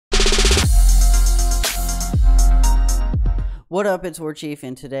What up, it's Warchief,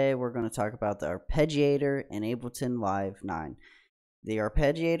 and today we're going to talk about the Arpeggiator in Ableton Live 9. The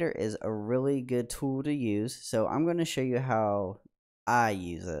Arpeggiator is a really good tool to use, so I'm going to show you how I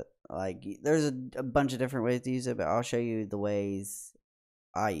use it. Like, there's a bunch of different ways to use it, but I'll show you the ways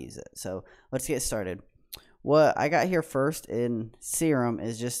I use it. So, let's get started. What I got here first in Serum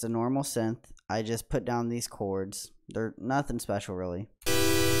is just a normal synth. I just put down these chords. They're nothing special, really.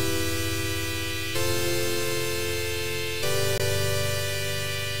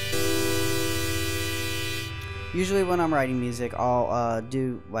 Usually when I'm writing music, I'll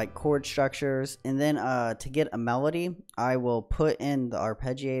do like chord structures, and then to get a melody, I will put in the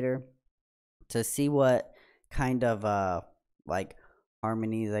arpeggiator to see what kind of like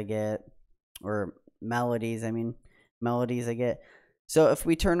harmonies I get, or melodies I get. So if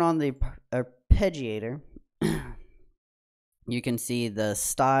we turn on the arpeggiator, you can see the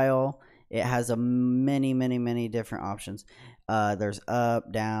style. It has a many different options. There's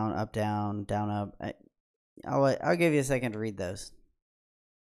up, down, down, up. I'll give you a second to read those.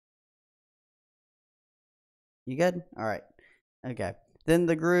 You good? All right. Okay. Then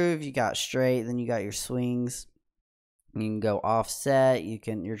the groove, you got straight. Then you got your swings. You can go offset.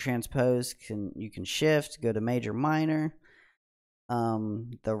 Your transpose you can shift. Go to major, minor.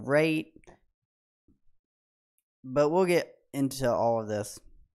 The rate. But we'll get into all of this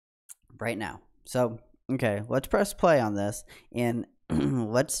right now. So okay, let's press play on this, and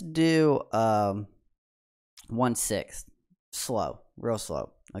let's do 1/6 slow, real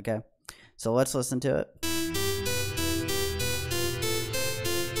slow. Okay, so let's listen to it.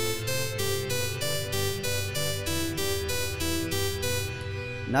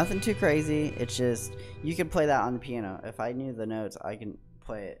 Nothing too crazy. It's just, you can play that on the piano. If I knew the notes, I can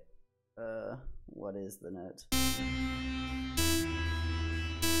play it. What is the notes?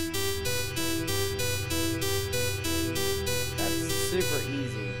 That's super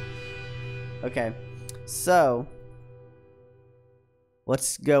easy. Okay, so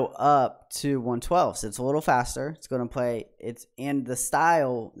let's go up to 1/12. So it's a little faster. It's going to play. And the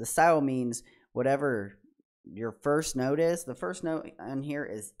style. The style means whatever your first note is. The first note on here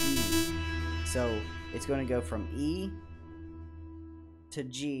is E. So it's going to go from E to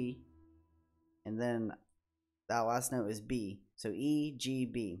G, and then that last note is B. So E, G,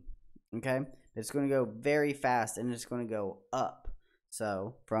 B. Okay, it's going to go very fast, and it's going to go up.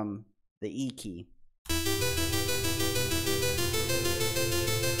 So from the E key.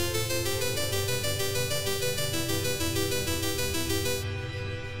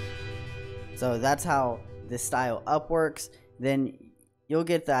 So that's how this style up works. Then you'll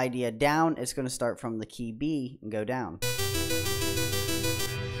get the idea. Down, it's going to start from the key B and go down.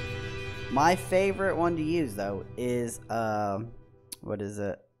 My favorite one to use though is what is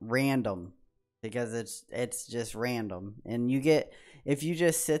it? Random, because it's just random, and if you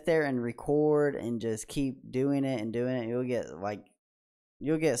just sit there and record and just keep doing it,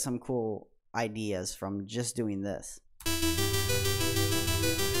 you'll get some cool ideas from just doing this.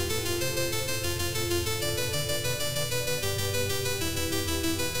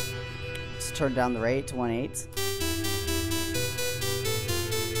 Let's turn down the rate to 1/8.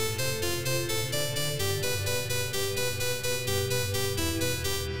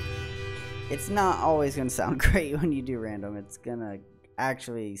 It's not always going to sound great when you do random. It's going to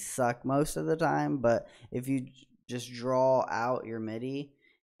actually suck most of the time, but if you just draw out your MIDI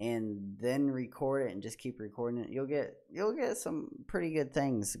and then record it and just keep recording it, you'll get some pretty good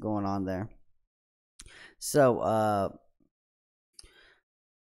things going on there. So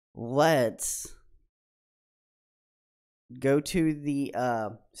let's go to the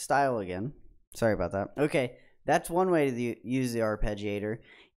style again. Sorry about that. Okay, that's one way to use the arpeggiator,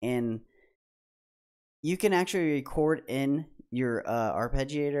 and you can actually record in your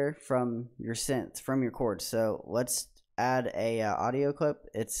arpeggiator from your synth, from your chords. So let's add a audio clip.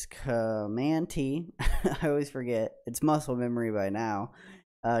 It's Command T. I always forget. It's muscle memory by now.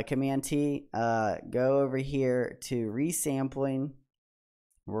 Command T. Go over here to resampling.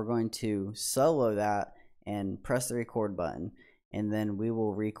 We're going to solo that and press the record button, and then we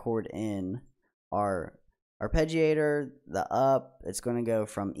will record in our arpeggiator. The up, it's going to go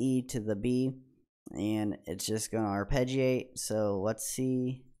from E to the B, and it's just going to arpeggiate. So let's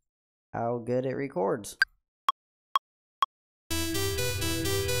see how good it records.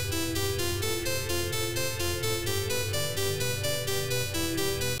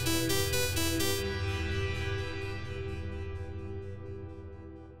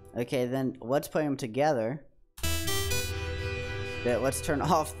 Okay, then let's play them together. Let's turn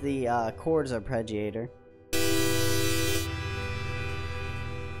off the chords arpeggiator.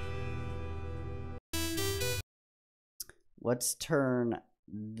 let's turn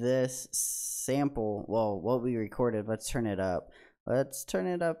this sample, well, what we recorded, let's turn it up. Let's turn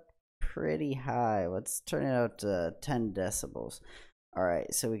it up pretty high. Let's turn it out to 10 decibels. All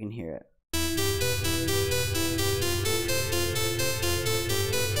right, so we can hear it.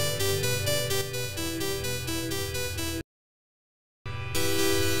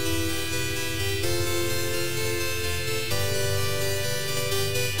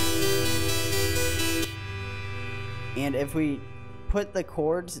 And if we put the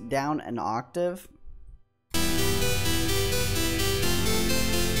chords down an octave,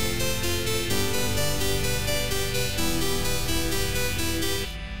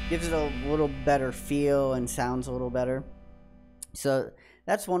 gives it a little better feel and sounds a little better. So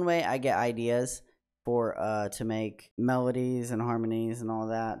that's one way I get ideas for to make melodies and harmonies and all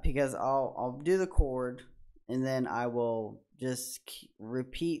that, because I'll do the chord and then I will just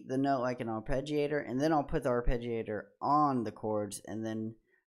repeat the note like an arpeggiator, and then I'll put the arpeggiator on the chords, and then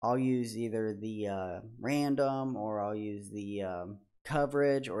I'll use either the random, or I'll use the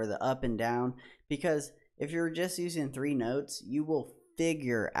coverage, or the up and down, because if you're just using 3 notes, you will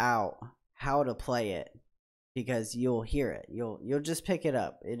figure out how to play it, because you'll hear it. You'll just pick it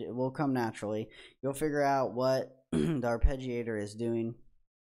up. It will come naturally. You'll figure out what the arpeggiator is doing,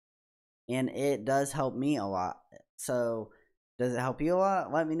 and it does help me a lot. So does it help you a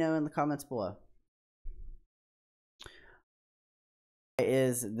lot? Let me know in the comments below.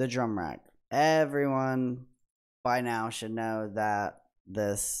 Is the drum rack. Everyone by now should know that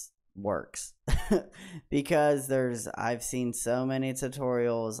this works because I've seen so many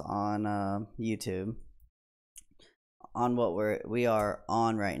tutorials on YouTube on what we are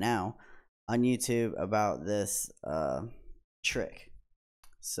on right now on YouTube about this trick.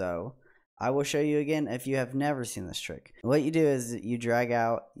 So I will show you again if you have never seen this trick. What you do is you drag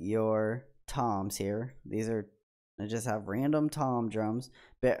out your toms here. I just have random tom drums,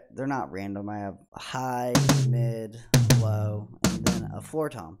 but they're not random. I have high, mid, low, and then a floor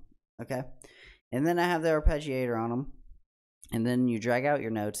tom. Okay, and then I have the arpeggiator on them, and then you drag out your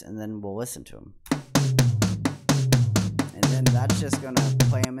notes, and then we'll listen to them. And then that's just gonna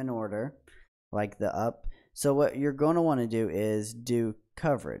play them in order, like the up. So what you're gonna want to do is do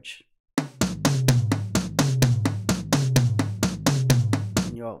coverage.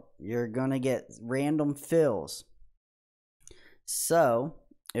 You're gonna get random fills. So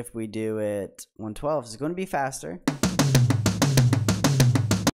if we do it 112, it's going to be faster.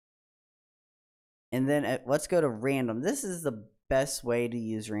 And then let's go to random. This is the best way to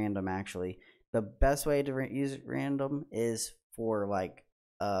use random, actually. The best way to use random is for like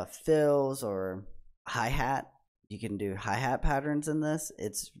fills or hi-hat. You can do hi-hat patterns in this.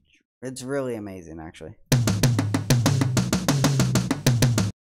 It's really amazing, actually.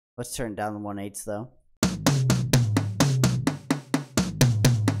 Let's turn down the 1/8 though.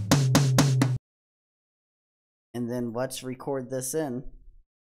 And then let's record this in.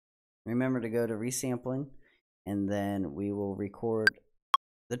 Remember to go to resampling, and then we will record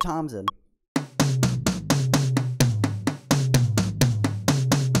the toms in.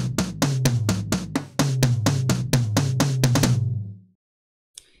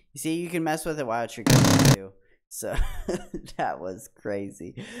 You see, you can mess with it while it's recording too. So that was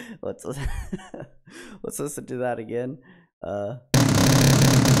crazy. Let's listen to that again.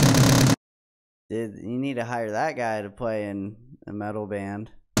 You need to hire that guy to play in a metal band.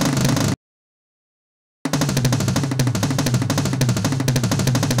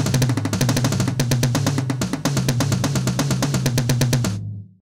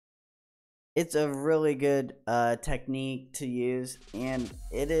 It's a really good technique to use, and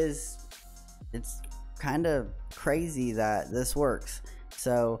it's kind of crazy that this works.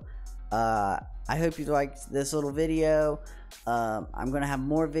 So I hope you liked this little video. I'm gonna have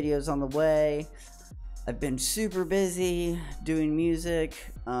more videos on the way. I've been super busy doing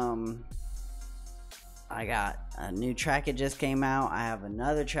music. I got a new track that just came out. I have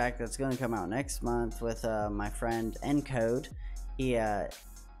another track that's gonna come out next month with my friend Encode. He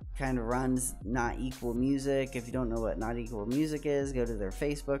kind of runs Not Equal Music. If you don't know what Not Equal Music is, go to their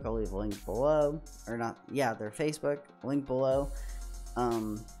Facebook. I'll leave a link below, or not, yeah, their Facebook link below.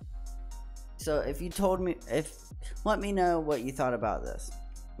 So if you let me know what you thought about this.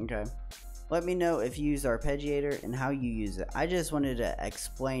 Okay, let me know if you use Arpeggiator and how you use it. I just wanted to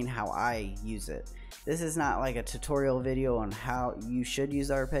explain how I use it. This is not like a tutorial video on how you should use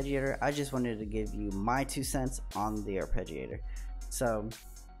Arpeggiator. I just wanted to give you my 2 cents on the Arpeggiator. So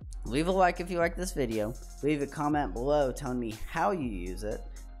leave a like if you like this video. Leave a comment below telling me how you use it,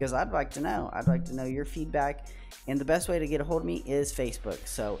 because I'd like to know. I'd like to know your feedback. And the best way to get a hold of me is Facebook.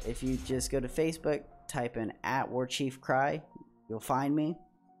 So if you just go to Facebook, type in @WarchiefCry. You'll find me.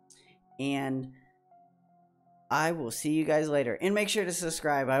 And I will see you guys later. And make sure to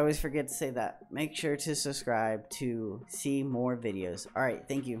subscribe. I always forget to say that. Make sure to subscribe to see more videos. Alright,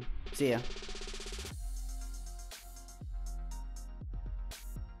 thank you. See ya.